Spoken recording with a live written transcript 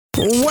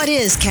What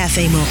is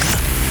Cafe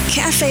Mocha?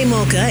 Cafe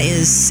Mocha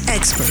is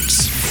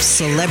experts,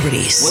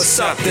 celebrities. What's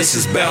up? This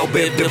is Belle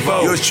Biv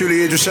DeVoe. Yours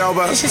truly, Idris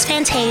Elba. This is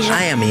Fantasia.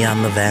 I am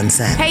Iyanla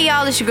Vanzant. Hey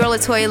y'all, it's your girl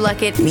Latoya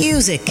Luckett.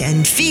 Music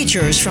and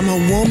features from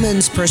a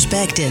woman's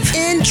perspective.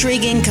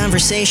 Intriguing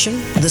conversation,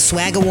 the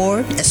Swag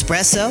Award,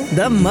 Espresso,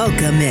 the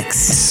Mocha Mix.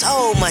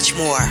 So much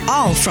more,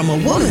 all from a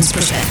woman's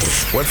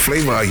perspective. What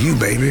flavor are you,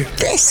 baby?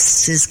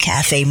 This is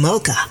Cafe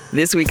Mocha.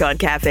 This week on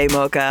Cafe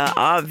Mocha,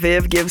 Aunt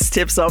Viv gives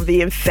tips on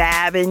being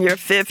fab in your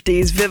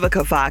 50s.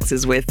 Vivica Fox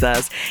is with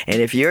us.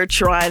 And if you're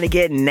trying to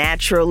get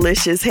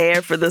Naturalicious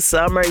hair for the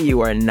summer,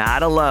 you are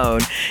not alone.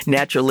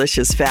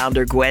 Naturalicious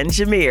founder Gwen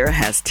Jameer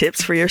has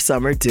tips for your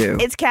summer do.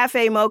 It's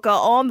Cafe Mocha.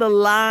 On the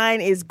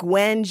line is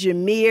Gwen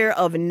Jameer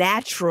of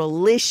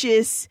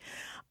Naturalicious.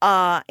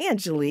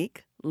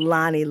 Angelique,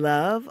 Lonnie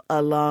Love,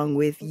 along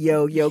with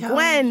Yo-Yo.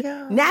 Gwen,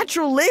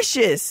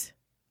 Naturalicious.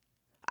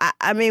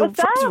 I mean,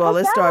 first of all,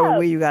 let's start with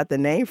where you got the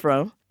name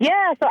from.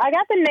 Yeah, so I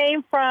got the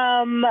name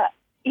from,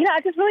 I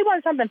just really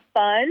wanted something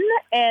fun,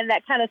 and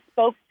that kind of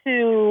spoke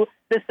to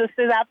the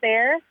sisters out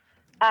there.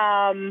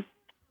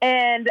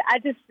 And I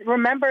just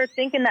remember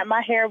thinking that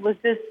my hair was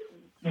just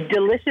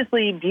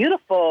deliciously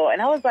beautiful.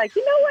 And I was like,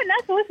 you know what?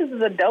 Naturalicious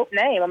is a dope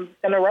name. I'm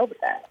just going to roll with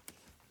that.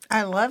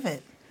 I love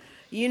it.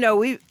 You know,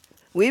 we've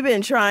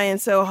been trying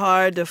so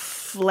hard to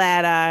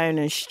flat iron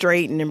and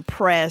straighten and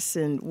press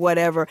and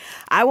whatever.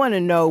 I want to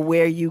know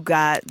where you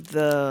got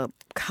the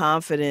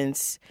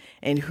confidence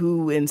and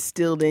who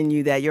instilled in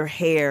you that your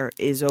hair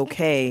is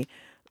okay,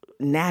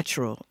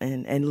 natural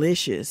and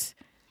licious.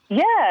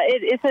 Yeah,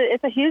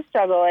 it's a huge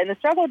struggle, and the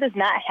struggle does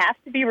not have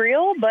to be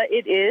real, but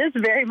it is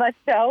very much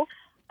so.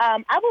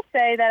 I will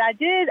say that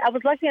I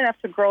was lucky enough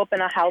to grow up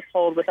in a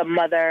household with a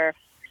mother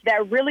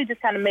that really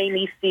just kind of made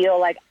me feel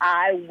like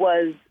I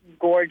was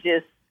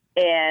gorgeous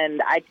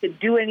and I could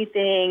do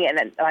anything,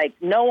 and like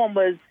no one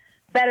was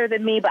better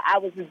than me, but I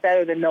was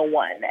better than no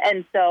one.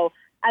 And so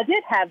I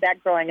did have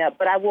that growing up,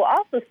 but I will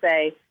also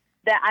say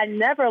that I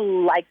never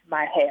liked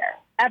my hair,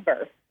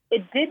 ever.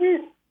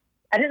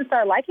 I didn't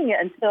start liking it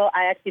until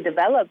I actually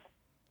developed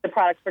the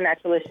products for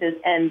Naturalicious,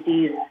 and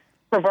these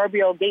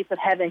proverbial gates of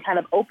heaven kind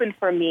of opened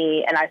for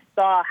me, and I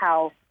saw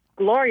how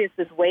glorious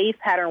this wave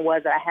pattern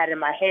was that I had in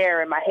my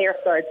hair, and my hair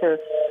started to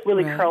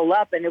really curl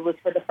up, and it was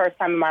for the first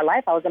time in my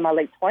life, I was in my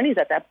late 20s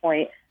at that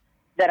point,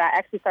 that I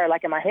actually started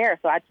liking my hair,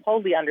 so I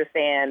totally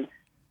understand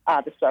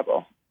the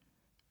struggle.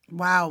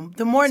 Wow.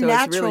 The more so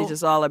natural. It's really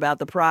just all about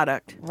the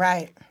product.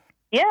 Right.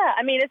 Yeah,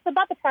 I mean, it's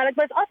about the product,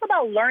 but it's also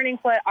about learning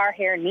what our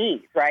hair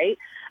needs, right?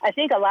 I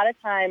think a lot of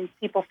times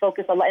people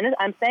focus a lot, and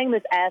I'm saying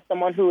this as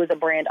someone who is a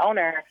brand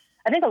owner,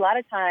 I think a lot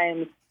of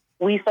times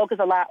we focus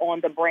a lot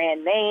on the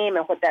brand name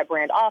and what that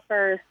brand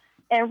offers.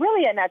 And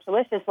really at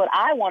Naturalicious, what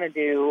I want to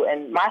do,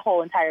 and my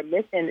whole entire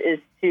mission, is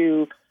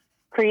to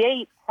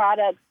create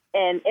products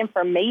and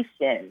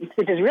information,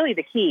 which is really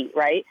the key,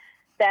 right?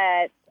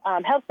 That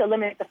helps to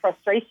eliminate the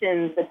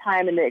frustrations, the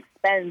time, and the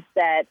expense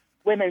that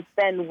women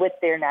spend with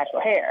their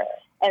natural hair.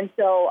 And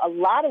so a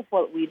lot of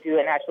what we do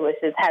at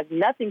Naturalicious has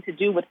nothing to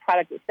do with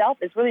product itself.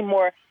 It's really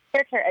more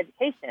hair care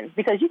education,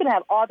 because you can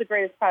have all the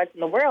greatest products in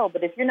the world,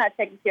 but if you're not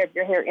taking care of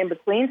your hair in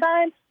between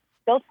time,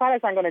 those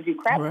products aren't going to do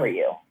crap for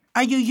you.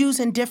 Are you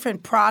using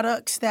different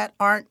products that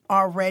aren't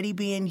already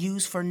being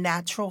used for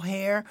natural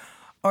hair?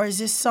 Or is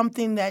this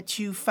something that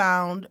you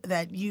found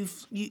that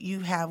you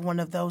have one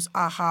of those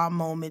aha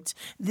moments?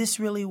 This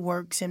really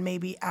works, and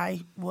maybe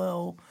I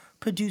will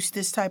produce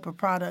this type of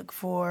product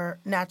for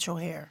natural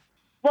hair.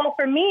 Well,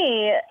 for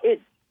me, it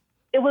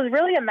was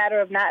really a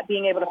matter of not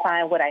being able to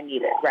find what I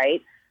needed,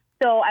 right?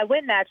 So I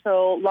went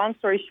natural, long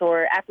story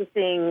short, after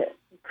seeing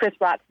Chris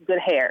Rock's Good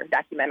Hair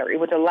documentary,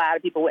 which a lot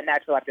of people went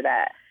natural after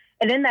that.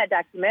 And in that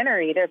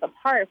documentary, there's a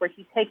part where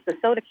he takes the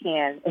soda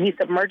can and he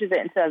submerges it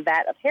into a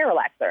vat of hair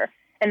relaxer,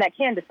 and that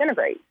can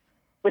disintegrates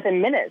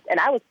within minutes. And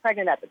I was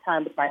pregnant at the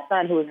time with my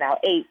son, who is now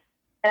 8.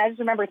 And I just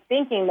remember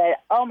thinking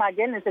that, oh, my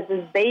goodness, if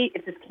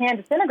this can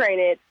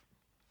disintegrated,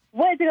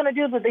 what is it going to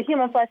do with the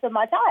human flesh of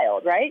my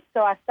child, right?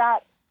 So I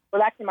stopped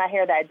relaxing my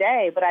hair that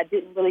day, but I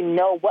didn't really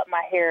know what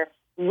my hair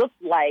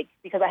looked like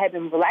because I had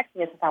been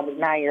relaxing it since I was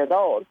 9 years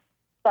old.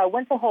 So I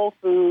went to Whole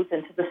Foods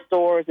and to the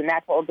stores, the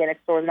natural organic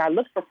stores, and I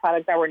looked for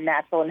products that were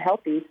natural and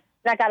healthy.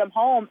 And I got them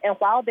home, and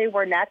while they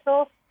were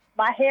natural,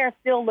 my hair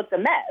still looked a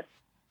mess.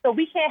 So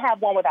we can't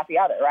have one without the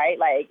other, right?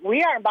 Like,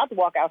 we aren't about to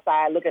walk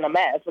outside looking a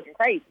mess, looking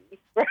crazy,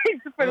 right?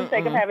 Just for the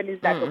sake of having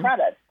these natural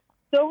products.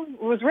 So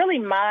it was really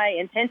my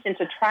intention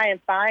to try and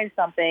find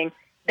something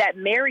that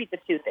married the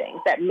two things,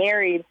 that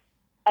married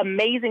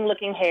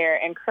amazing-looking hair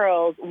and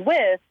curls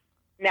with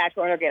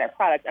natural and organic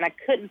products, and I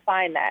couldn't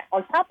find that.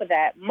 On top of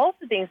that, most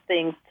of these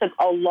things took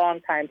a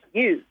long time to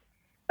use.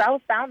 So I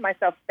found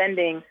myself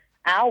spending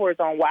hours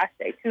on wash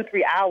day, 2-3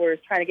 hours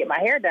trying to get my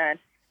hair done.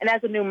 And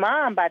as a new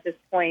mom by this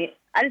point,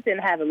 I just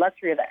didn't have the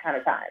luxury of that kind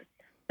of time.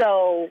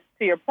 So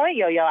to your point,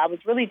 Yo-Yo, I was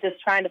really just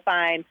trying to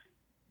find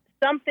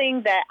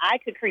something that I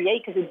could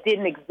create because it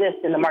didn't exist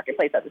in the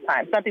marketplace at the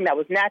time. Something that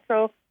was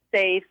natural,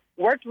 safe,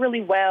 worked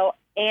really well,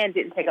 and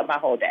didn't take up my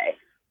whole day.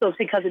 So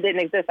because it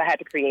didn't exist, I had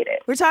to create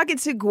it. We're talking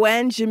to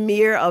Gwen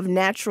Jameer of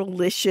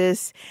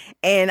Naturalicious,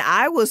 and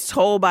I was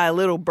told by a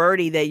little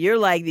birdie that you're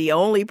like the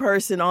only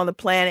person on the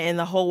planet in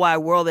the whole wide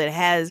world that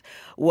has,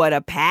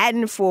 a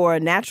patent for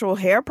a natural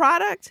hair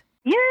product?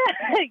 Yeah,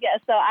 yeah.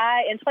 So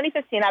in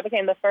 2015, I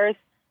became the first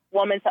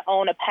woman to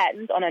own a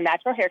patent on a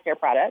natural hair care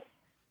product,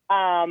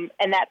 and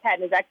that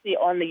patent is actually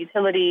on the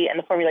utility and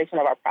the formulation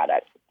of our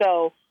product.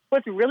 So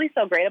what's really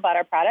so great about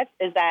our product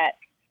is that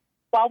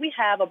while we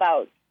have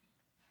about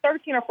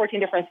 13 or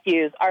 14 different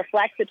SKUs, our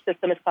flagship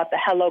system is called the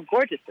Hello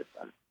Gorgeous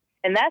system.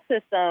 And that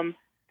system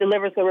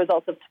delivers the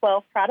results of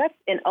 12 products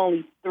in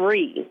only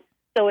 3.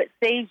 So it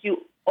saves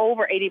you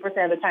over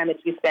 80% of the time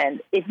that you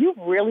spend. If you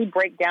really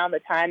break down the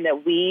time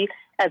that we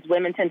as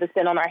women tend to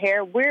spend on our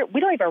hair, we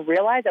don't even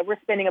realize that we're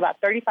spending about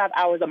 35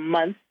 hours a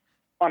month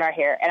on our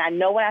hair. And I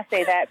know when I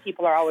say that,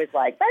 people are always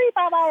like,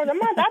 35 hours a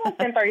month? I don't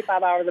spend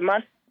 35 hours a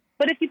month.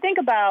 But if you think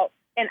about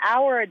an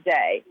hour a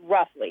day,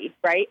 roughly,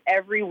 right,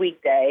 every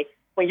weekday,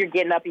 when you're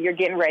getting up and you're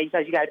getting ready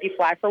because you got to be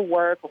fly for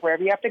work or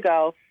wherever you have to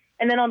go.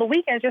 And then on the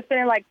weekends, you're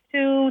spending like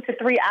 2 to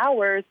 3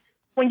 hours.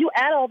 When you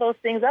add all those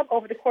things up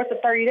over the course of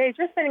 30 days,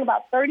 you're spending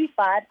about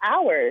 35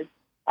 hours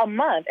a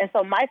month. And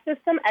so my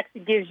system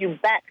actually gives you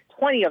back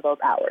 20 of those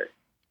hours.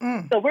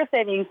 So we're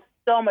saving you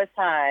so much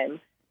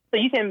time so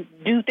you can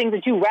do things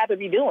that you'd rather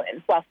be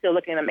doing while still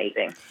looking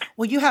amazing.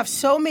 Well, you have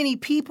so many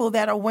people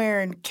that are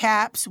wearing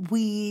caps,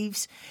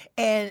 weaves,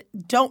 and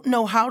don't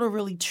know how to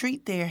really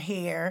treat their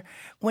hair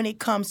when it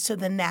comes to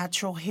the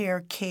natural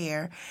hair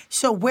care.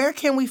 So where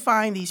can we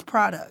find these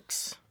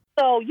products?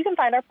 So you can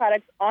find our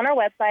products on our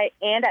website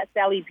and at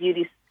Sally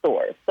Beauty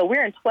stores. So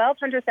we're in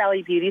 1,200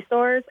 Sally Beauty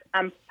stores.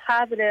 I'm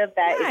positive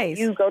that if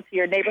you go to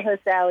your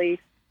neighborhood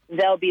Sally,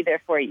 they'll be there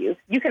for you.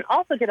 You can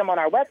also get them on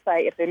our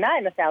website if they're not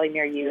in a Sally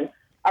near you.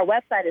 Our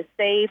website is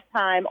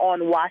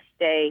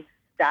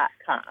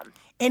SaveTimeOnWashDay.com.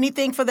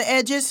 Anything for the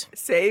edges?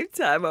 Save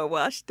time on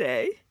wash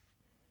day.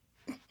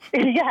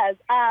 Yes.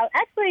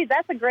 Actually,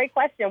 that's a great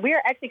question. We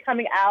are actually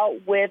coming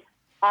out with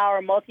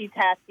our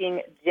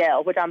multitasking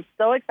gel, which I'm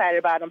so excited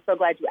about. I'm so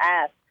glad you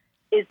asked.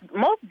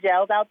 Most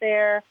gels out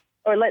there,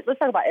 or let's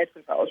talk about edge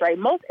controls, right?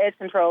 Most edge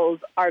controls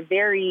are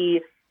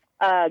very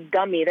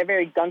gummy. They're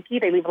very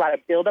gunky. They leave a lot of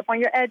buildup on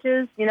your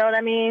edges. You know what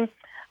I mean?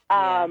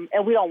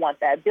 And we don't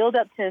want that.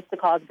 Buildup tends to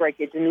cause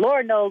breakage. And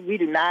Lord knows we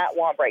do not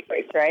want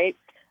breakage, right?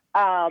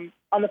 On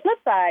the flip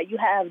side, you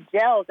have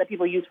gels that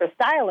people use for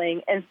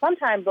styling, and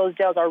sometimes those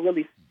gels are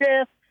really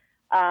stiff.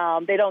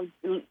 They don't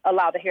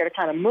allow the hair to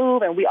kind of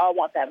move, and we all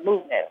want that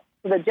movement.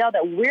 So the gel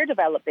that we're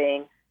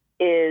developing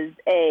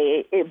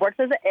it works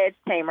as an edge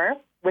tamer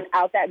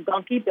without that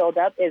gunky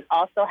buildup. It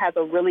also has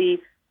a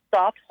really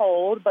soft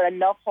hold, but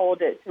enough hold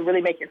to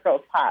really make your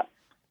curls pop.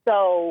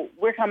 So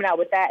we're coming out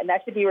with that, and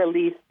that should be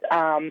released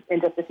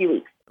in just a few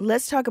weeks.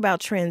 Let's talk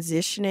about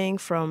transitioning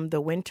from the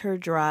winter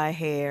dry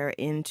hair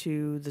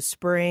into the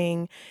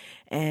spring,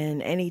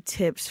 and any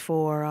tips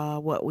for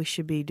what we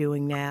should be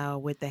doing now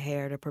with the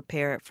hair to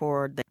prepare it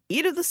for the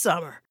heat of the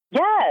summer.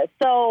 Yeah,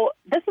 so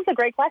this is a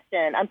great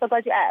question. I'm so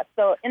glad you asked.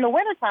 So in the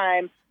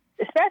wintertime,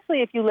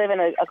 especially if you live in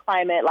a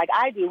climate like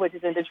I do, which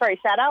is in Detroit,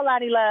 shout out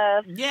Lottie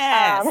Love.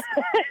 Yes.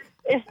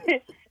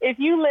 If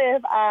you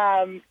live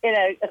in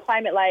a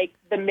climate like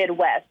the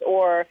Midwest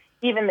or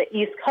even the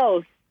East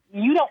Coast,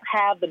 you don't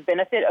have the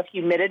benefit of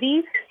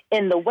humidity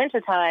in the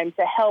wintertime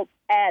to help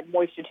add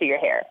moisture to your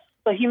hair.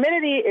 So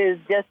humidity is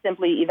just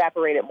simply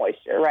evaporated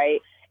moisture,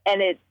 right?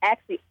 And it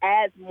actually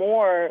adds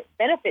more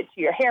benefit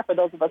to your hair for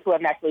those of us who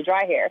have naturally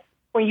dry hair.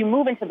 When you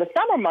move into the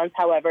summer months,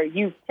 however,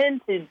 you tend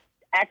to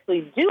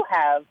actually do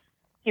have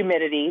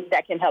humidity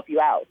that can help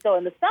you out. So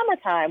in the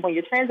summertime, when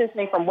you're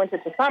transitioning from winter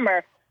to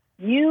summer,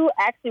 you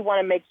actually want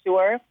to make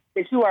sure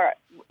that you are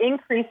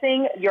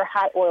increasing your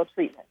hot oil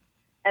treatment.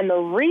 And the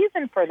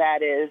reason for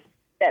that is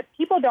that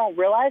people don't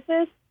realize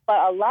this, but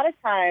a lot of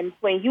times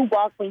when you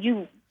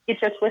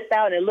get your twist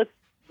out and it looks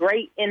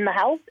great in the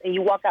house and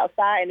you walk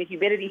outside and the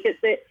humidity hits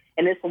it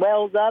and it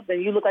swells up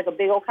and you look like a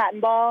big old cotton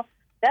ball,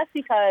 that's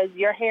because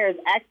your hair is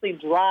actually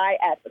dry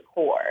at the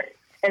core.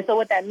 And so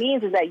what that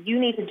means is that you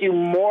need to do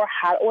more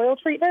hot oil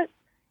treatments.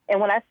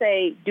 And when I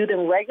say do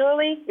them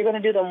regularly, you're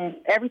going to do them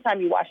every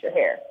time you wash your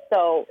hair.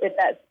 So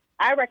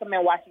I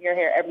recommend washing your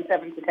hair every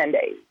 7 to 10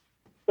 days.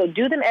 So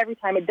do them every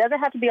time. It doesn't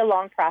have to be a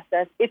long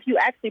process. If you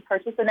actually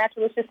purchase a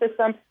Naturalicious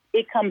system,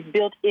 it comes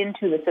built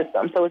into the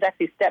system. So it's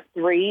actually step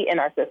 3 in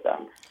our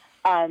system.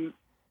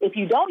 If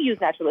you don't use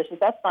Naturalicious,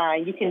 that's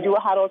fine. You can do a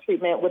hot oil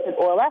treatment with an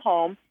oil at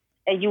home,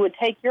 and you would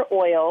take your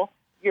oil.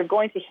 You're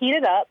going to heat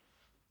it up.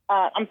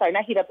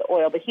 Not heat up the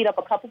oil, but heat up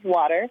a cup of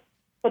water.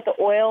 Put the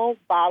oil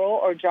bottle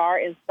or jar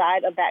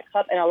inside of that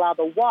cup and allow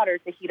the water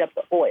to heat up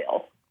the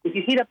oil. If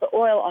you heat up the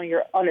oil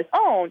on its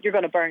own, you're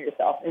going to burn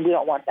yourself, and we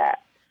don't want that.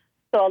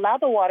 So allow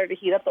the water to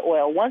heat up the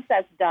oil. Once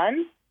that's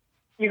done,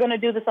 you're going to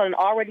do this on an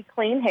already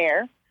clean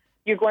hair.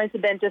 You're going to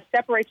then just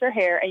separate your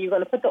hair, and you're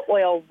going to put the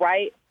oil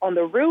right on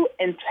the root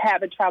and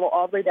have it travel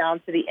all the way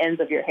down to the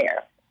ends of your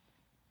hair.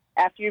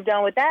 After you're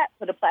done with that,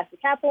 put a plastic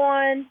cap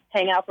on,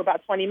 hang out for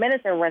about 20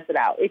 minutes, and rinse it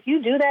out. If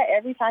you do that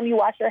every time you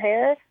wash your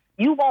hair,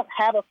 you won't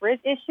have a frizz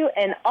issue,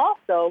 and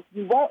also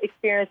you won't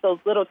experience those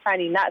little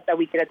tiny knots that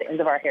we get at the ends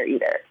of our hair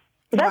either.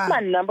 So that's my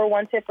number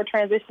one tip for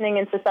transitioning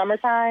into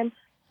summertime.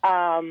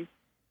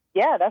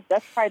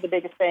 That's probably the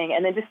biggest thing.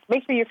 And then just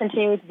make sure you're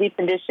continuing to deep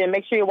condition.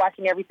 Make sure you're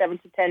watching every 7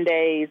 to 10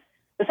 days.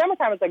 The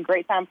summertime is a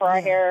great time for our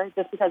hair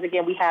just because,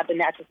 again, we have the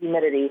natural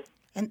humidity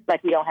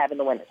like we don't have in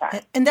the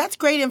wintertime. And that's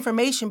great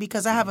information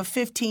because I have a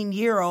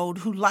 15-year-old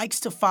who likes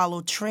to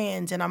follow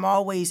trends, and I'm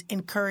always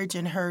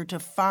encouraging her to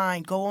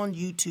go on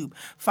YouTube,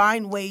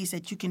 find ways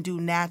that you can do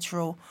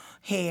natural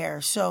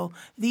hair. So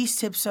these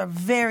tips are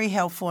very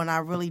helpful, and I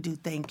really do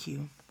thank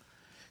you.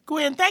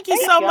 Gwen, thank you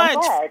so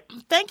much.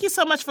 Thank you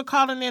so much for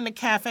calling in to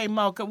Cafe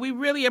Mocha. We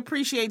really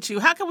appreciate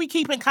you. How can we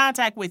keep in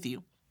contact with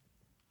you?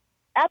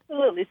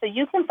 Absolutely. So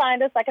you can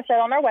find us, like I said,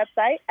 on our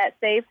website at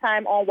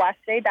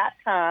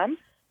savetimeonwashday.com.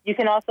 You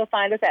can also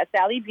find us at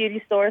Sally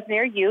Beauty stores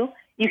near you.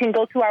 You can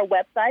go to our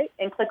website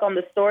and click on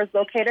the stores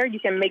locator. You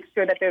can make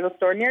sure that there's a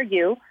store near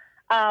you.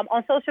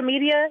 On social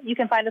media, you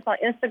can find us on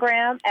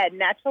Instagram at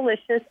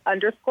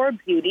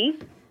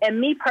naturalicious_beauty. And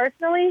me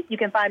personally, you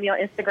can find me on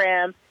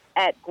Instagram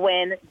at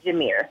Gwen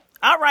Jameer.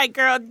 All right,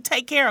 girl.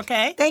 Take care,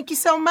 okay? Thank you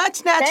so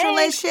much,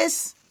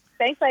 Naturalicious.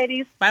 Thanks,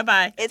 ladies.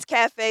 Bye-bye. It's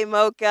Cafe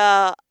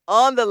Mocha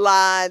on the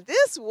line.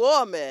 This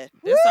woman,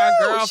 our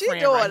girlfriend she's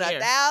doing right here.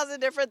 1,000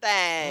 different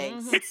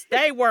things. Mm-hmm.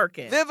 Stay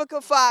working.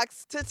 Vivica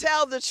Fox, to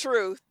tell the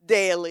truth,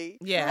 daily.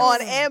 Yes.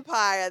 On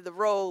Empire, the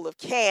role of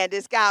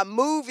Candace. Got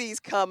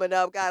movies coming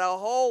up. Got a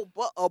whole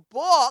a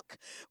book.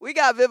 We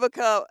got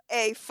Vivica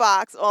A.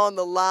 Fox on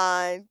the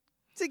line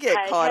to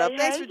get caught up.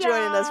 Thanks for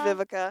joining us,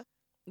 Vivica.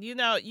 You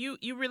know, you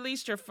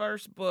released your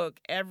first book,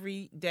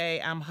 Every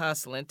Day I'm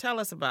Hustling. Tell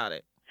us about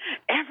it.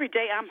 Every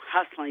day I'm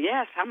hustling.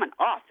 Yes, I'm an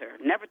author.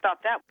 Never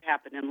thought that would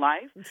happen in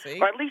life,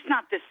 or at least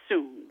not this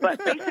soon. But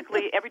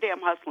basically, Every Day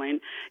I'm Hustling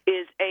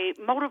is a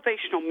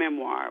motivational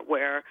memoir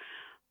where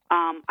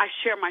I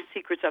share my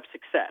secrets of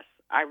success.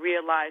 I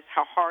realize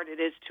how hard it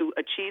is to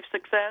achieve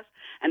success,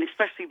 and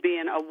especially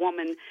being a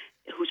woman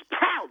who's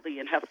proudly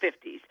in her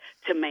 50s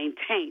to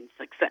maintain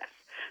success.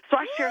 So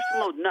I share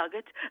some little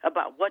nuggets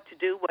about what to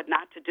do, what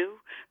not to do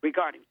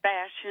regarding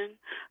fashion,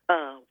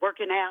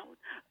 working out,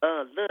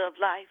 love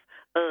life,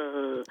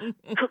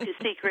 cooking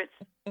secrets,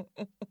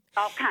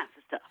 all kinds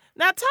of stuff.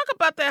 Now, talk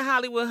about that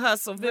Hollywood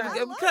hustle, Viv,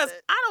 because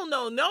I don't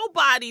know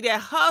nobody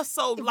that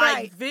hustles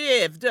like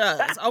Viv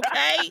does,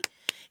 okay?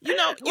 You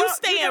know, you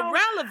staying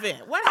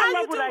relevant. How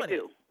you doing what I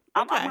do.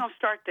 I'm going to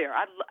start there.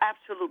 I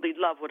absolutely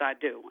love what I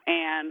do.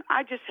 And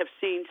I just have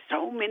seen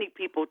so many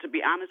people, to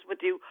be honest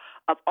with you,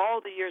 of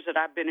all the years that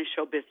I've been in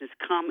show business,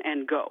 come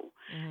and go.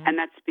 Mm-hmm. And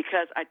that's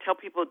because I tell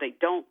people they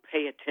don't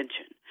pay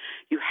attention.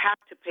 You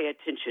have to pay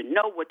attention.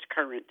 Know what's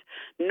current.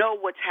 Know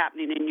what's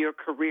happening in your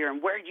career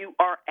and where you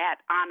are at,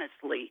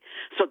 honestly,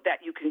 so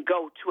that you can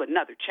go to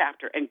another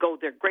chapter and go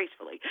there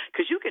gracefully.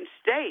 Because you can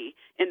stay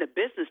in the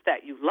business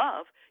that you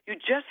love. You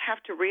just have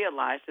to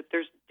realize that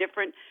there's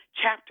different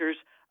chapters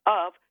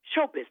of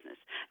show business.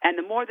 And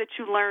the more that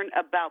you learn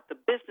about the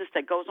business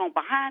that goes on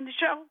behind the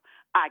show,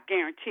 I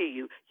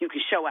guarantee you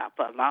can show out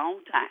for a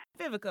long time.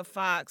 Vivica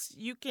Fox,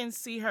 you can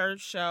see her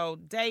show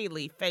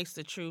daily, Face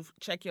the Truth.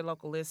 Check your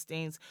local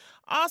listings.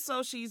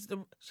 Also, she has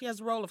the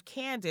role of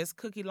Candace,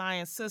 Cookie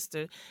Lyon's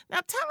sister. Now,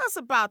 tell us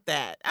about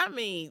that. I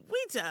mean,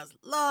 we just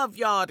love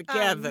y'all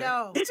together. I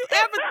know. Did you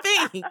ever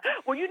think?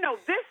 Well, you know,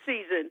 this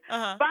season,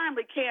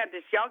 finally,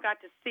 Candace, y'all got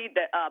to see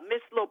the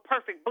Miss Little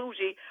Perfect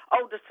Bougie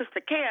older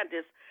sister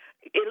Candace.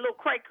 A little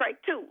cray-cray,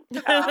 too.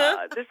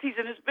 This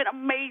season has been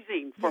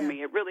amazing for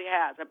me. It really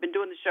has. I've been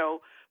doing the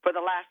show for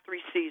the last 3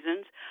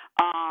 seasons.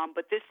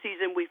 But this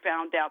season we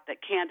found out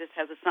that Candace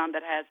has a son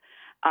that has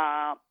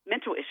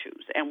mental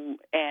issues. And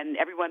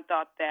everyone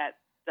thought that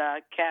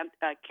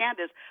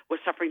Candace was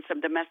suffering some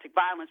domestic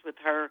violence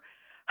with her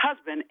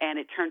husband, and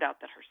it turned out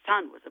that her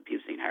son was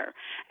abusing her.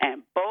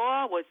 And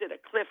boy, was it a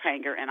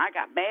cliffhanger. And I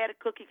got mad at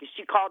Cookie because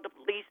she called the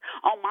police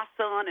on my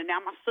son, and now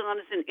my son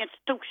is in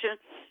institution.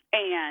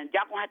 And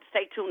y'all going to have to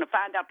stay tuned to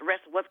find out the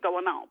rest of what's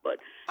going on. But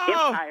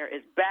Empire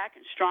is back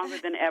and stronger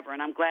than ever,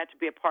 and I'm glad to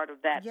be a part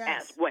of that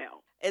as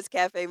well. It's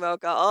Cafe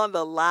Mocha on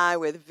the line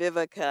with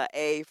Vivica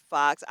A.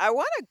 Fox. I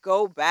want to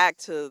go back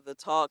to the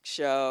talk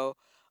show,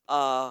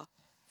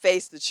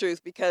 Face the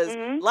Truth, because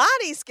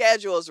Lonnie's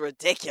schedule is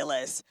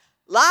ridiculous.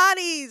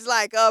 Lonnie's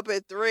like up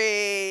at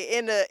 3,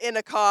 in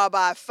the car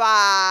by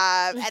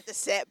 5, at the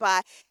set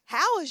by.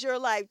 How has your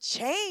life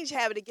changed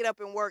having to get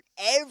up and work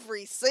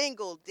every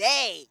single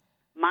day?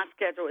 My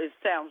schedule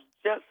sounds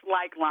just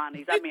like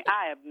Lonnie's. I mean,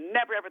 I have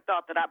never, ever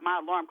thought that my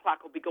alarm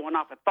clock would be going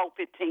off at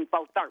 4:15,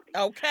 4:30.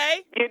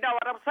 Okay. You know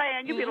what I'm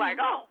saying? You'd be like,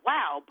 oh,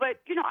 wow.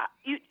 But, you know,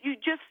 you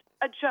just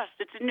adjust.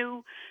 It's a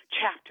new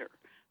chapter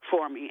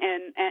for me,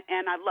 and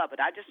I love it.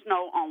 I just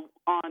know on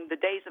the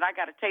days that I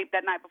got to tape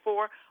that night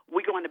before,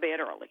 we going to bed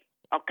early,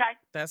 okay?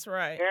 That's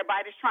right.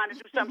 Everybody's trying to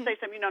do something, say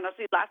something,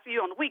 I see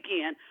you on the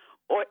weekend,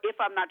 or if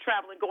I'm not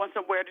traveling, going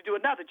somewhere to do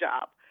another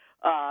job.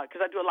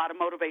 because I do a lot of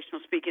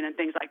motivational speaking and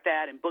things like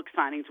that and book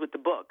signings with the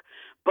book.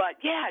 But,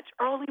 yeah, it's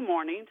early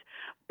mornings,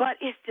 but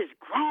it's this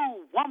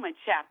grown woman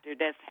chapter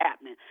that's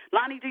happening.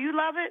 Lonnie, do you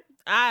love it?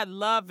 I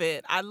love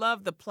it. I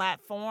love the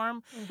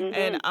platform.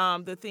 Mm-hmm.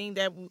 And the thing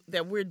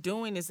that we're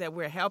doing is that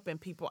we're helping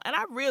people. And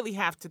I really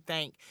have to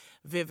thank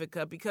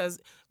Vivica because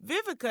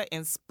Vivica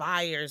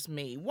inspires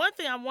me. One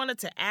thing I wanted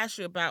to ask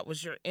you about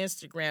was your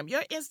Instagram.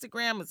 Your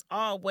Instagram is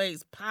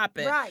always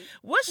popping. Right.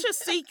 What's your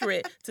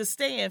secret to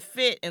staying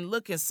fit and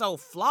looking so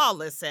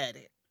flawless at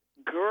it?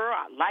 Girl,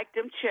 I like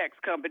them checks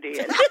coming in.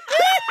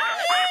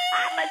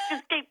 Let's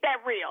just keep that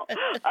real.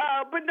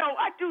 But no,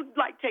 I do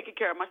like taking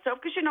care of myself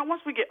because,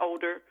 once we get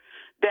older,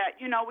 that,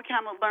 we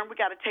kind of learn we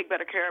got to take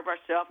better care of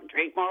ourselves and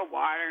drink more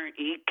water and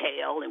eat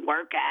kale and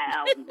work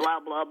out and blah,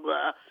 blah,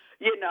 blah,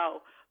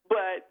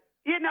 But,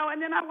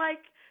 and then I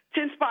like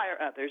to inspire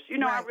others.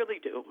 Right. I really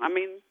do. I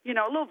mean, a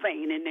little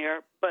vain in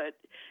there, but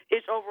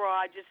it's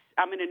overall,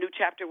 I'm in a new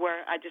chapter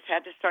where I just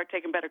had to start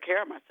taking better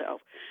care of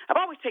myself. I've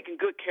always taken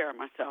good care of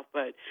myself,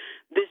 but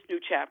this new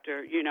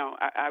chapter,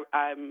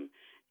 I'm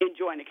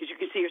enjoying it because you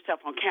can see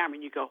yourself on camera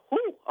and you go,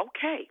 ooh,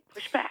 okay,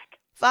 push back.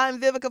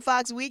 Find Vivica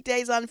Fox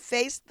weekdays on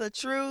Face the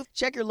Truth.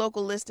 Check your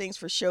local listings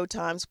for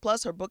showtimes.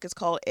 Plus, her book is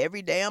called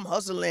Every Day I'm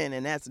Hustling,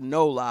 and that's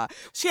no lie.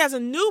 She has a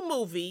new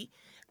movie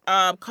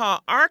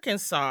called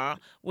Arkansas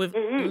with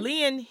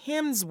Liam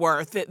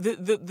Hemsworth,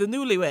 the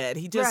newlywed.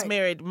 He just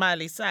married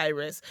Miley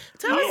Cyrus.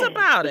 Tell us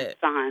about it.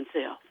 Fine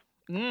self.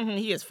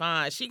 He is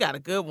fine. She got a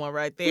good one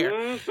right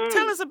there.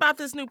 Tell us about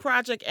this new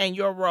project and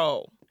your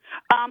role.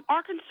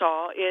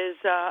 Arkansas is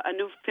a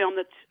new film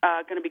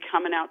that's going to be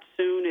coming out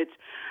soon. It's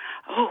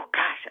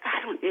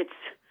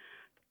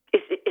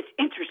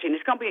interesting.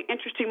 It's going to be an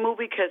interesting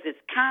movie because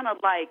it's kind of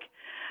like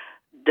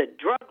the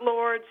drug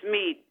lords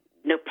meet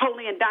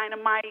Napoleon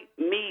Dynamite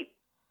meet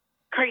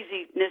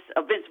craziness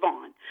of Vince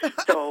Vaughn.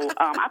 So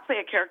I play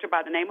a character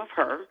by the name of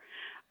her,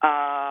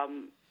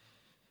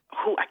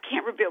 who I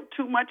can't reveal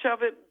too much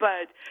of it,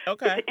 but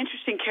it's an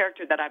interesting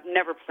character that I've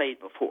never played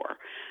before.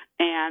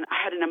 And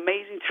I had an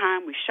amazing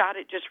time. We shot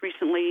it just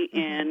recently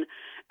in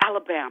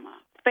Alabama,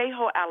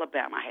 Fayetteville,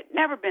 Alabama. I had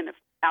never been to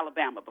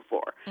Alabama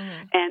before.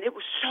 And it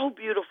was so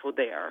beautiful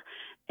there.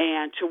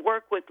 And to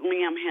work with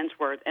Liam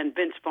Hemsworth and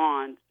Vince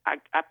Vaughn, I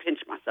pinch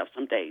myself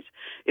some days.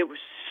 It was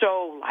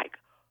so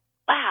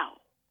wow,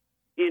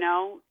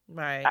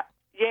 Right.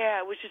 Yeah,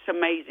 it was just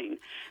amazing.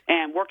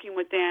 And working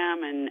with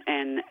them,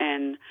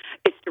 and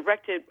it's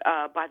directed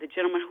by the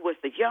gentleman who was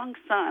the young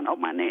son. Oh,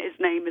 his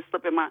name is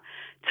slipping my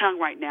tongue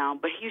right now.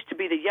 But he used to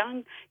be the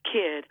young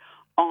kid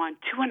on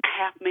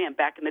 2.5 Men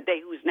back in the day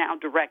who's now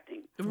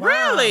directing.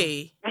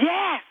 Really?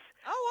 Yes.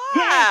 Oh,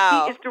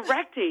 wow. Yes, he is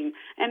directing.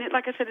 And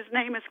like I said, his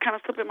name is kind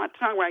of slipping my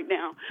tongue right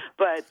now.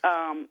 But,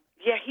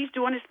 he's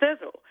doing his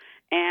thizzle.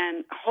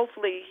 And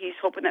hopefully he's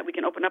hoping that we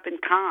can open up in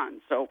Cannes.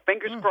 So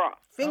fingers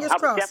crossed. Fingers I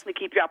crossed. will definitely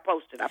keep y'all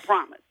posted, I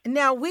promise.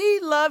 Now, we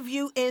love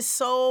you in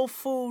soul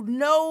food.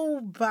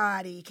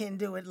 Nobody can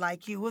do it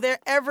like you. Will there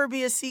ever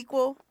be a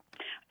sequel?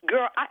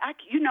 Girl,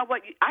 you know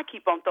what? I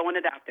keep on throwing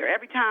it out there.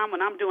 Every time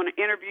when I'm doing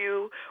an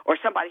interview or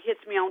somebody hits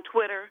me on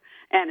Twitter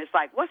and it's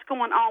like, what's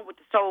going on with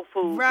the Soul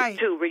Food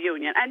 2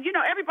 reunion? And,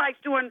 everybody's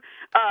doing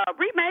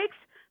remakes,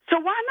 so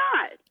why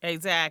not?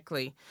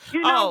 Exactly.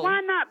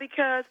 Why not?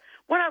 Because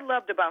what I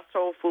loved about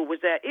Soul Food was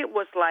that it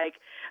was like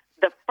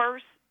the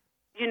first,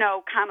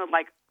 kind of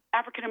like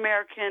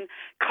African-American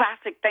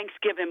classic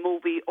Thanksgiving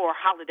movie or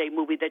holiday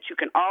movie that you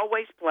can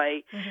always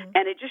play.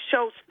 And it just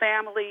shows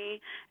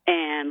family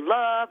and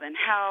love and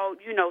how,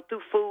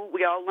 through food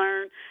we all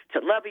learn to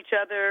love each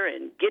other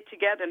and get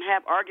together and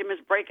have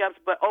arguments, breakups,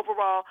 but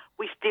overall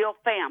we still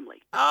family.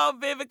 Oh,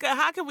 Vivica,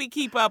 how can we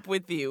keep up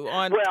with you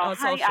on social?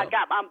 Honey,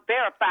 I'm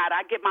verified.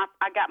 I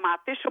got my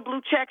official blue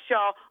checks,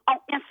 y'all. On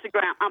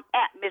Instagram, I'm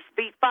at Miss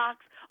V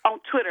Fox. On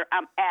Twitter,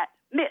 I'm at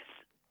Miss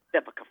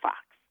Vivica Fox.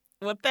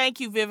 Well, thank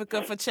you,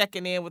 Vivica, for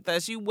checking in with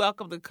us. You're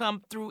welcome to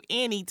come through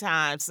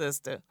anytime,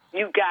 sister.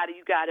 You got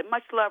it.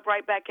 Much love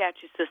right back at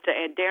you, sister.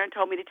 And Darren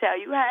told me to tell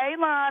you, hey,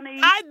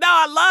 Lonnie. I know.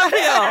 I love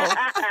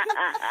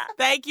him.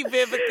 Thank you,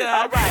 Vivica.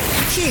 All right.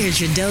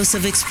 Here's your dose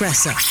of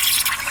espresso.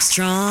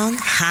 Strong,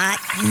 hot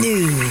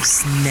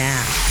news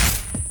now.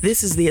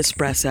 This is The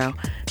Espresso.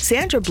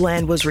 Sandra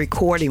Bland was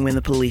recording when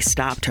the police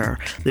stopped her.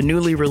 The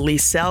newly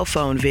released cell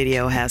phone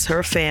video has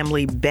her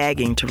family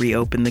begging to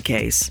reopen the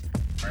case.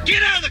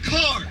 Get out of the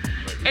car!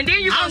 And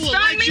then you're going to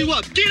start me? I will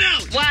light you up. Get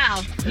out!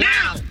 Wow.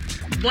 Now!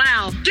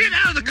 Wow. Get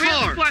out of the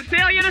car! For a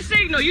failure to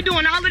signal. You're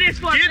doing all of this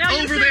for a failure to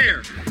signal. Get over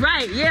there!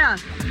 Right, yeah.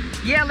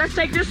 Yeah, let's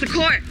take this to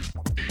court.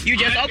 You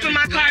just opened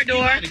my car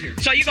door,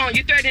 so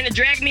you're threatening to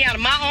drag me out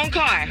of my own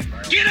car.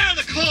 Get out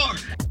of the car!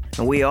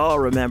 And we all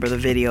remember the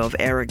video of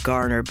Eric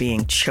Garner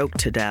being choked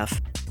to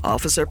death.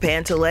 Officer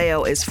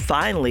Pantaleo is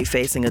finally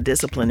facing a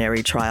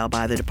disciplinary trial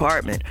by the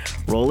department.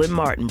 Roland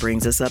Martin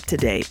brings us up to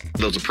date.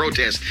 There was a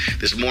protest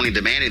this morning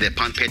demanding that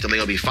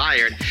Pantaleo be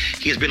fired.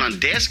 He has been on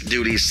desk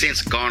duty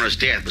since Garner's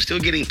death, but still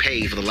getting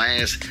paid for the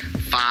last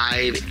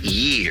 5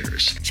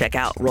 years. Check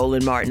out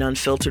Roland Martin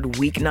Unfiltered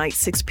weeknight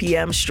 6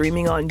 p.m.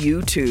 streaming on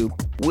YouTube.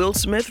 Will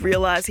Smith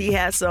realized he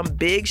has some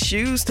big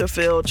shoes to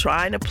fill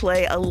trying to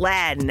play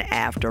Aladdin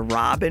after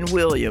Robin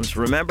Williams.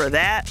 Remember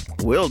that?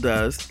 Will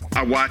does.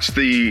 I watched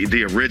the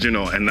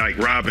original, and like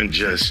Robin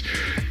just,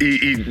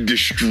 he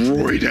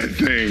destroyed that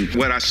thing.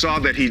 What I saw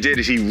that he did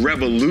is he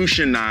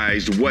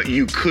revolutionized what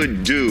you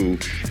could do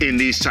in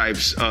these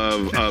types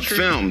of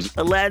films.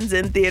 Aladdin's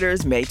in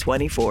theaters May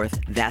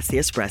 24th. That's the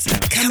Espresso.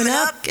 Coming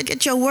up,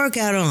 get your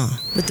workout on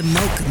with the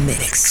Mocha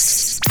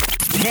Mix.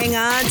 Hang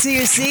on to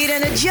your seat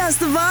and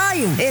adjust the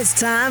volume. It's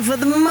time for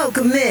the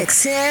Mocha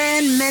Mix.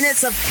 10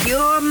 minutes of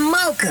pure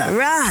mocha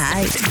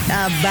right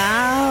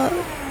about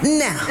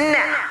now.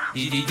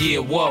 Yeah,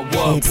 what?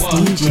 It's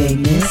DJ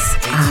Miss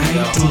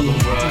Harlem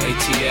World,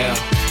 ATL,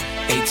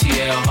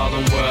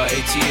 Harlem World,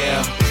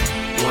 ATL.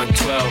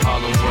 112,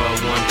 Harlem World,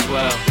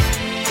 112.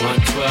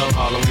 112,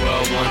 Harlem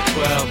World,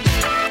 112.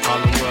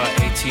 Harlem World,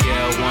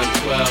 ATL,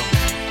 112.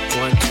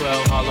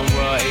 112, Harlem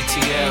World,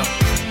 ATL.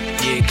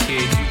 Yeah,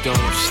 kid, you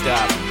don't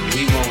stop.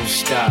 We won't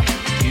stop.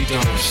 You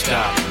don't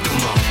stop.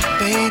 Come on.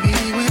 Baby,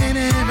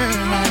 whenever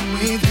I'm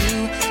with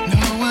you,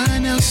 no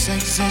one else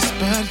exists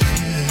but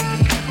you.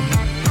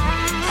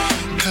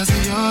 'Cause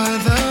you're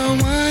the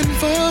one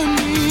for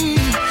me.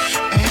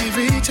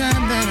 Every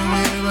time that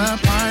we're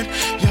apart,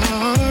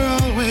 you're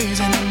always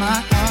in my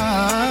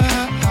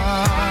heart.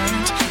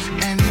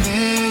 And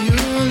there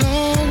you'll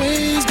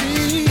always be.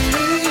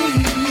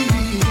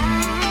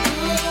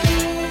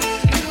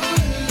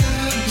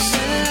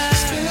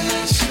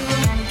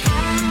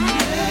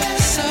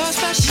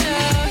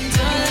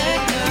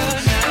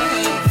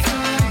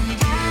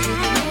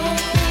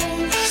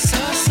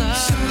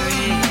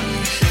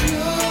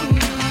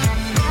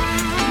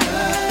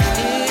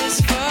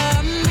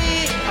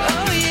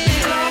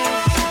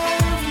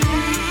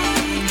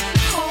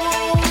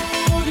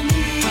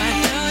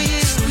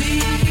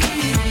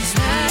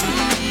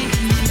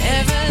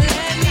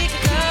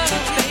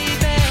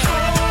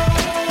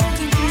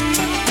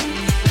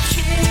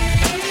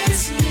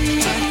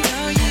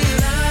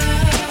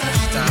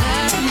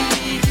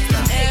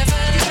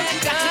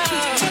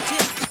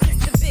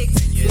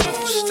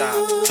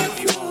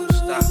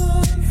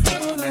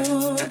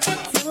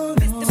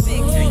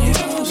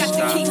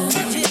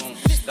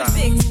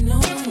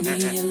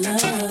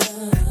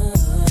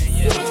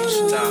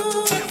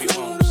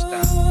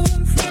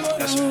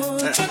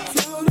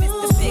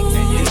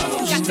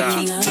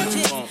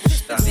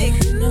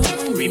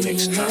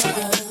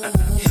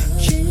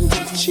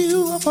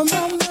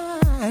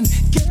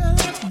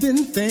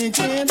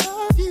 Thinking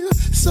of you,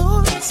 so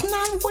let's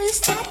not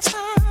waste our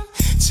time.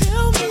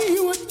 Tell me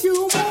what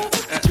you want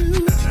to do.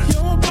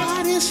 Your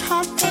body's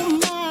hot for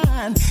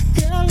mine.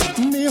 Girl, let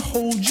me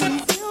hold you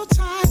real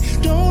tight.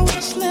 Don't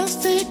rush, let's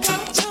take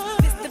our time.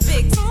 Mr.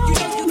 Biggs, you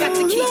know you got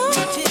to keep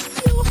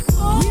it.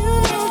 You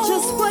know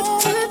just what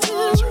to do.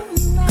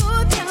 Go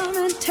down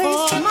and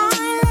taste my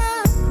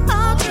love.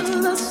 I'll do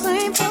the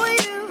same for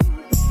you.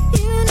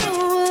 You know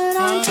what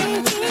I'm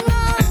thinking of.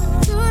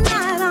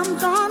 Tonight I'm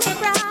gonna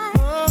ride.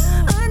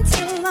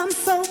 I'm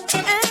so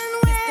and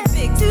wet.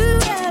 Do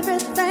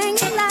everything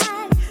you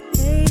like,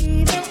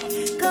 baby.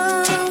 Come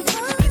on,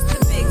 Mr.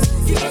 Biggs.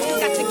 You know you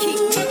got to keep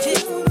it,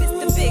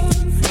 Mr. Biggs.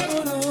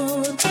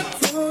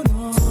 Mr.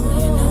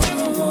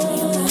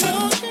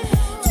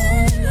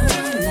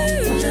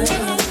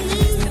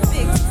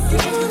 Biggs, you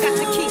know you got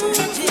to keep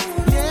it,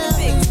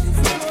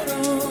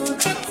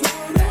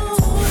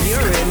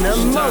 You're in the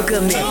Mocha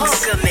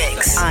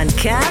Mix on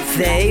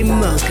Cafe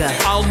Mocha.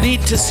 I'll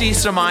need to see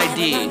some ID.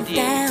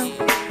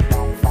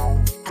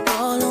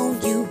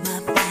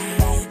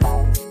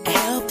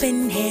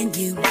 Hand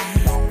you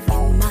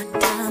in my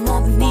time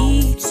of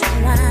need, so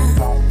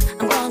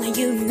I'm calling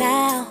you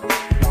now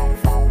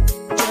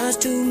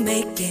just to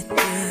make it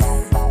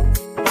through.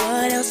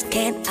 What else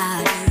can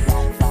I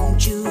do?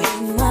 Don't you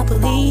hear my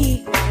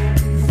plea?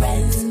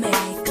 Friends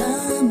may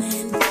come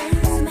and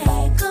friends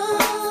may go,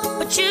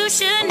 but you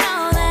should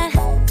know that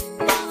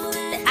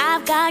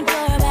I've got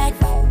your back.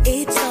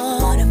 It's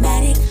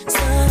automatic,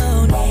 so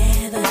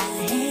never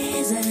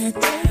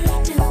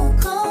hesitate to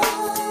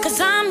call. 'Cause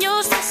I'm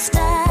your sister.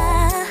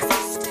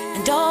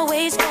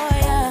 Always for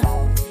you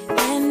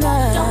in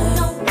love. Don't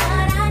know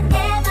what I'd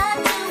ever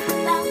do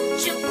without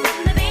you from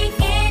the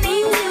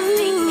beginning to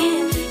the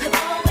end. You've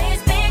always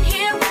been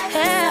here right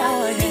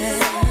beside me,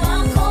 so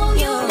I'll call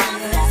you my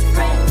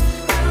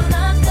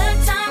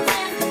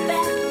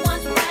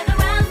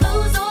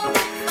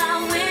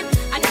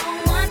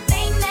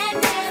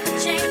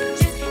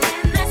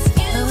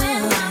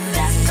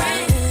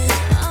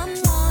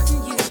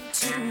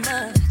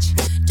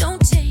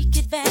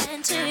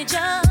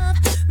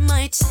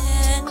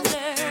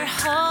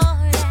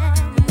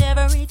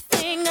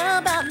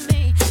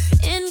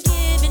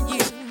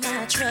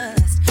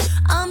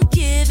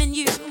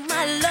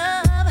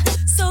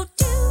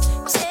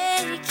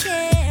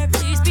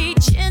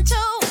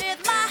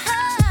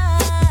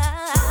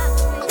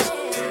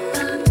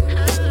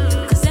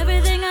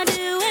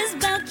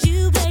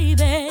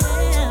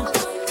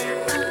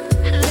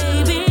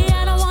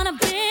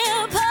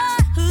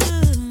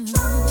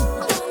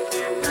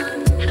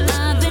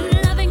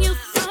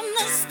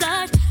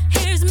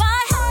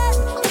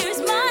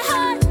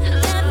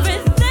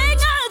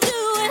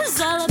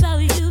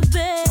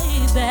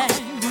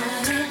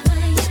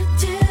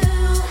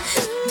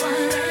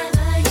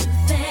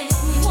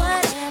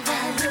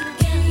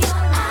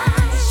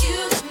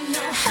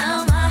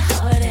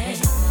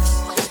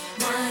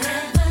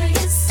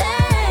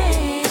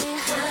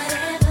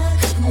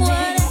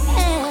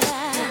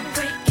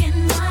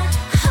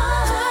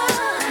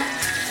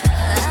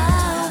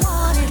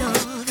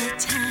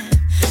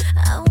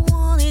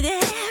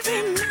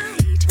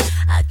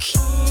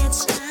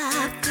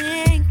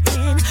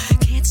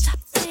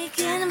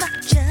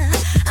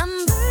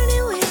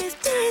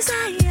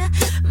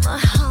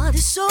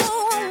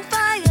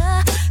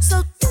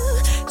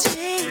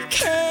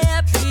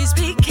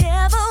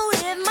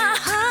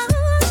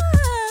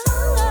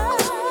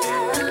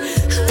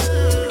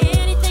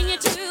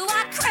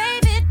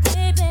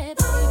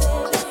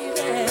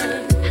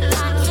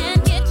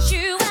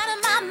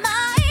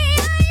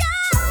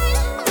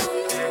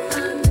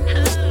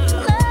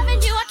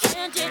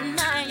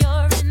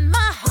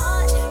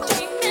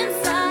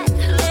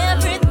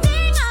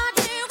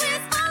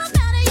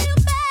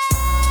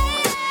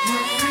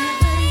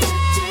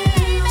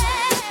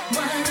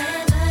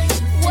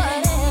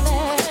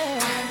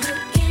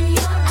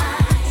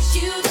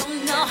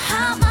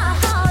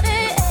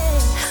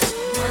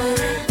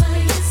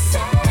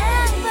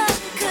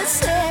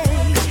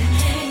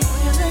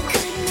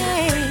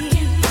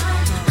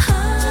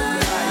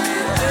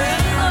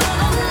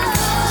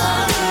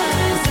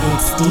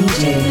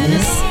DJ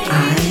Miss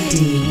ID.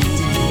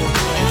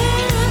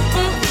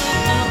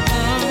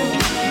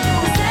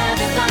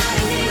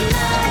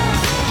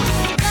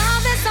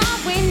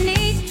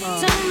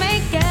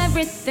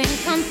 Everything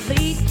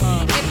complete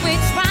if we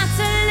try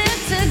to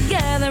live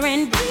together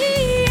and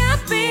be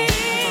happy.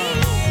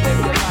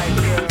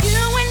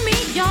 You and me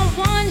are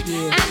one,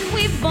 and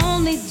we've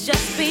only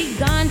just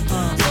begun.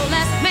 So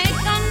let's make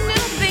a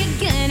new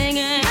beginning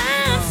and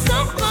have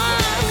some fun.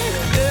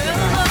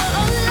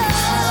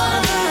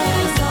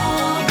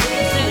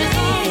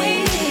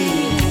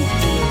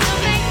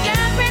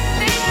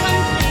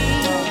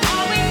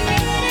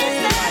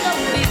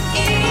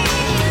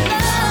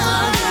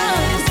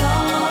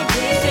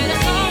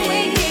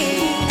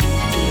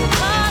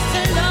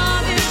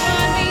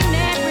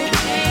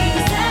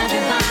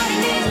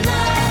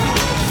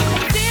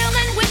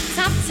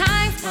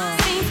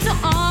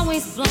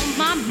 Blow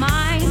my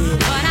mind,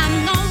 but I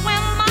know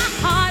where my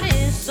heart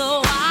is,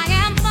 so I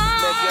am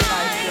fine.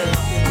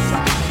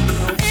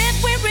 If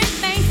we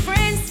remain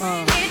friends,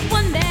 it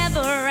will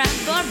never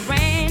ever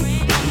end.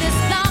 And this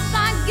love I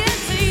give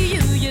to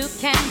you, you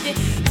can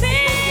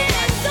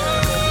depend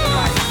on.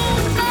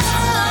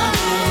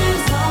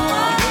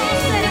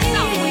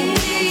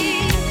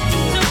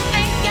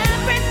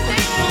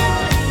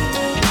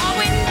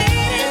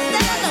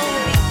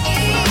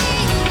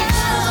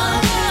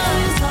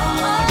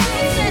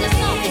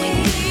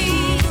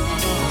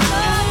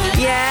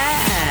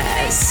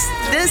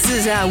 This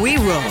is how we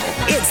roll.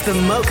 It's the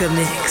Mocha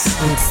Mix.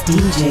 It's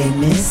DJ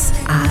Miss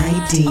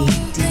ID.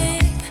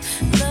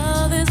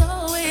 Love is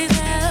always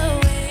a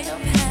way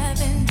of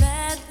having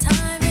bad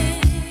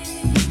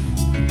timing.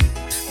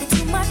 But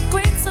to my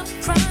great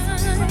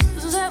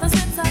surprise, ever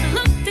since I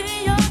looked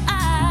in your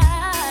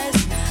eyes,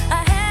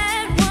 I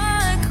had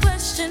one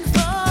question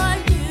for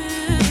you.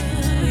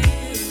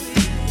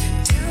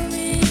 Tell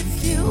me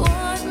if you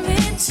want me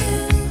to.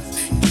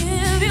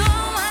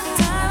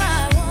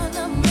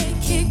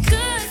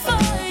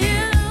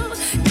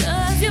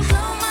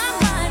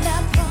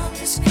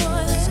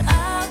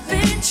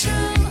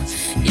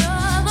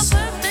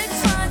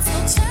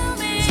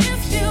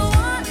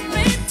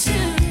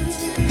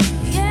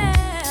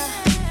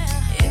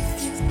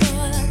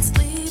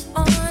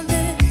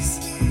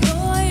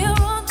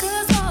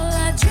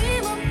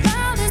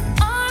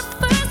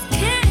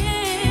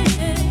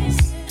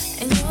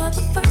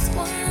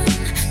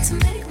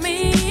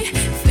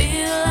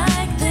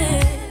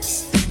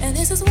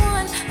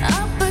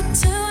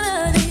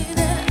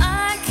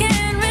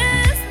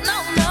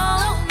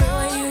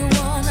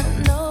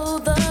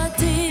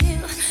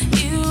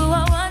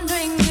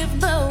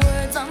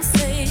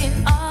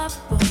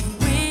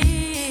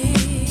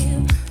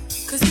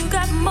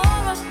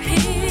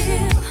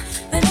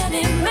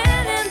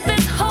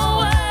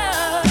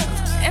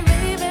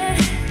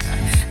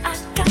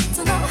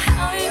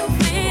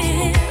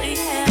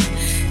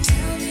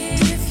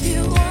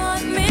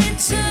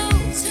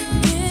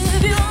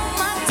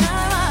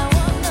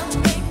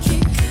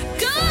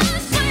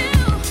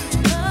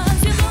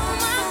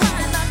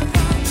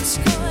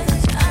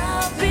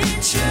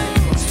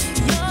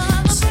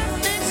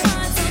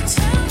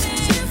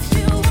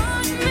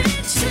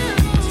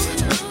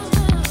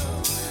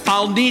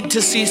 I'll need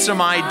to see some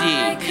ID.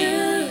 I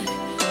could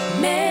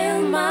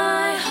mail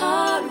my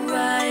heart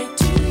right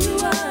to you,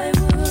 I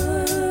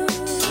would.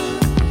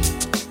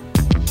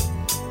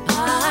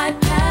 I'd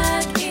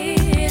pack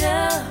it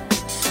up,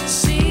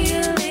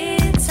 seal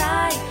it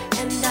tight,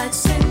 and I'd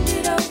send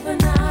it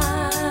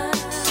overnight.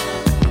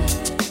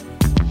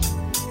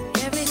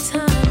 Every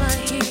time I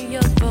hear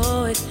your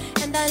voice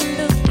and I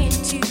look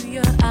into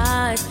your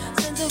eyes,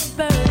 sends a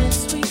burning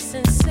sweet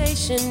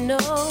sensation,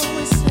 oh,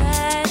 it's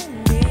sad.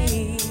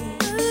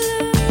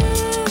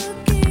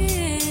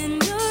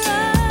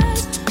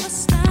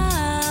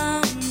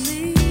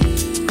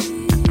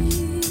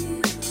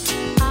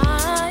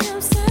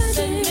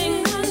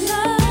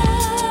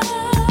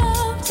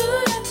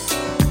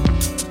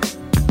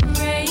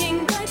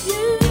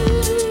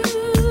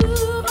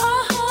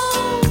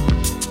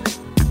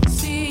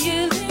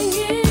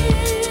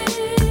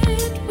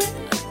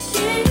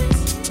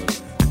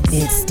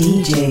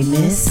 DJ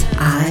Miss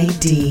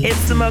ID.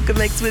 It's the Mocha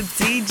Mix with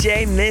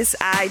DJ Miss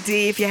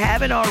ID. If you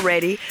haven't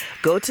already,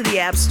 go to the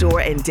App Store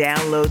and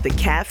download the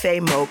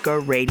Cafe Mocha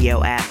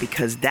radio app,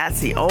 because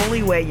that's the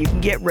only way you can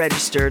get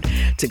registered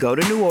to go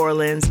to New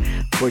Orleans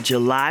for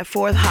July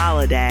 4th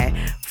holiday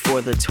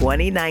for the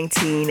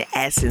 2019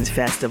 Essence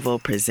Festival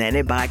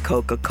presented by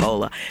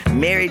Coca-Cola.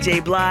 Mary J.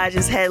 Blige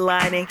is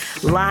headlining.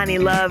 Lonnie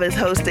Love is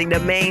hosting the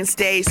main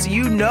stage, so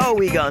you know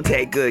we gonna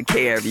take good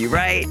care of you,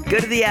 right? Go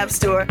to the App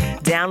Store,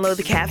 download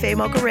the Cafe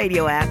Mocha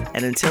radio app,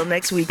 and until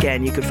next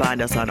weekend, you can find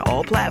us on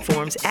all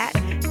platforms at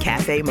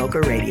Cafe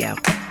Mocha Radio.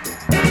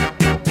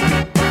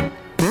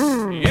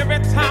 Every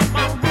time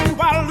I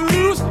move, I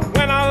lose.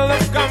 When I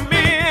look, I'm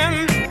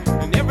in.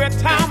 And every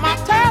time I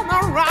turn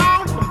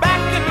around, I'm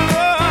back in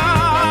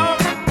love.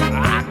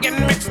 I get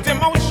mixed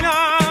emotions.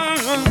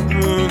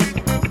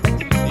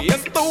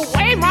 It's the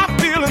way my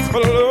feelings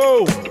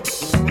flow.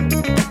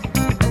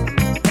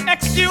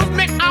 Excuse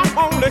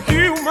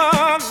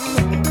human.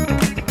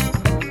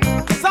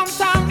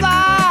 Sometimes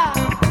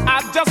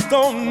I just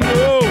don't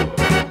know.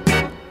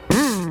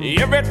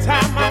 Every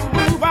time I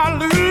move, I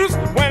lose.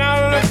 When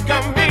I look,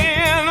 I'm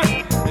in.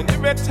 And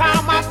every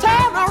time I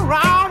turn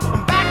around,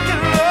 I'm back in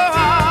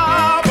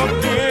love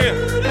again.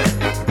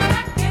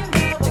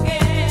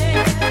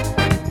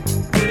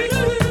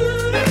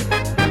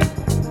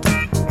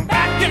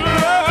 Back in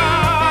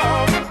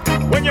love.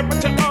 When you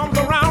put your arms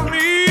around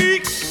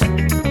me,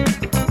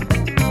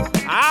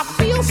 I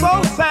feel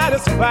so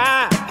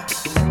satisfied.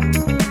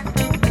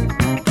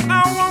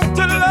 I want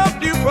to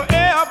love you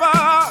forever.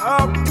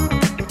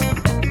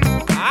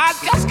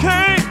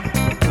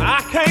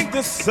 I can't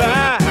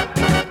decide.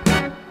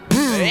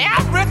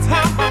 Every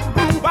time I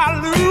move, I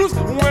lose.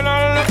 When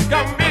I look,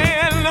 I'm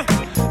in.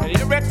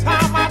 Every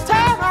time I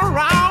turn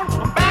around,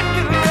 I'm back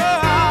in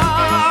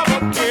love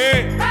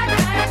again.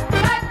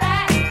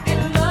 Back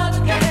in love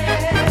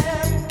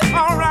again.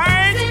 All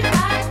right.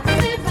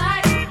 Seems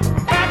like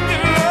back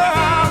in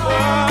love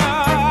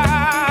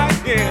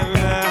again.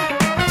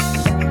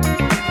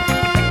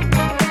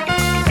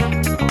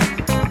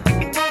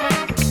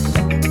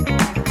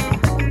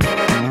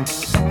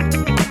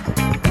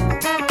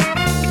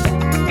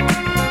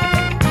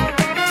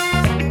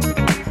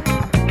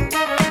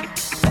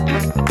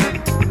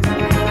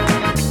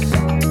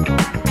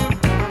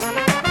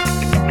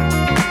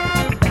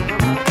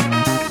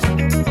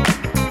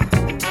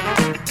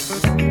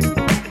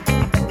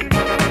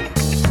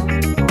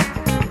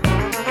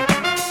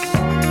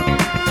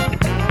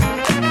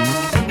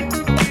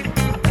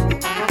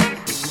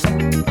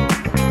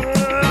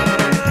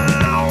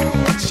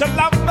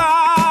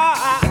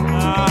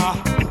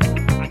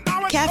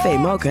 Cafe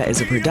Mocha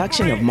is a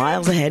production of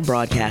Miles Ahead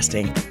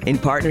Broadcasting in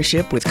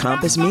partnership with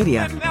Compass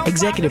Media.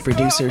 Executive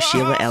producer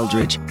Sheila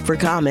Eldridge. For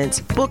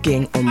comments,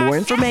 booking, or more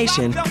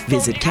information,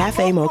 visit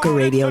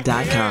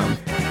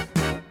cafemocharadio.com.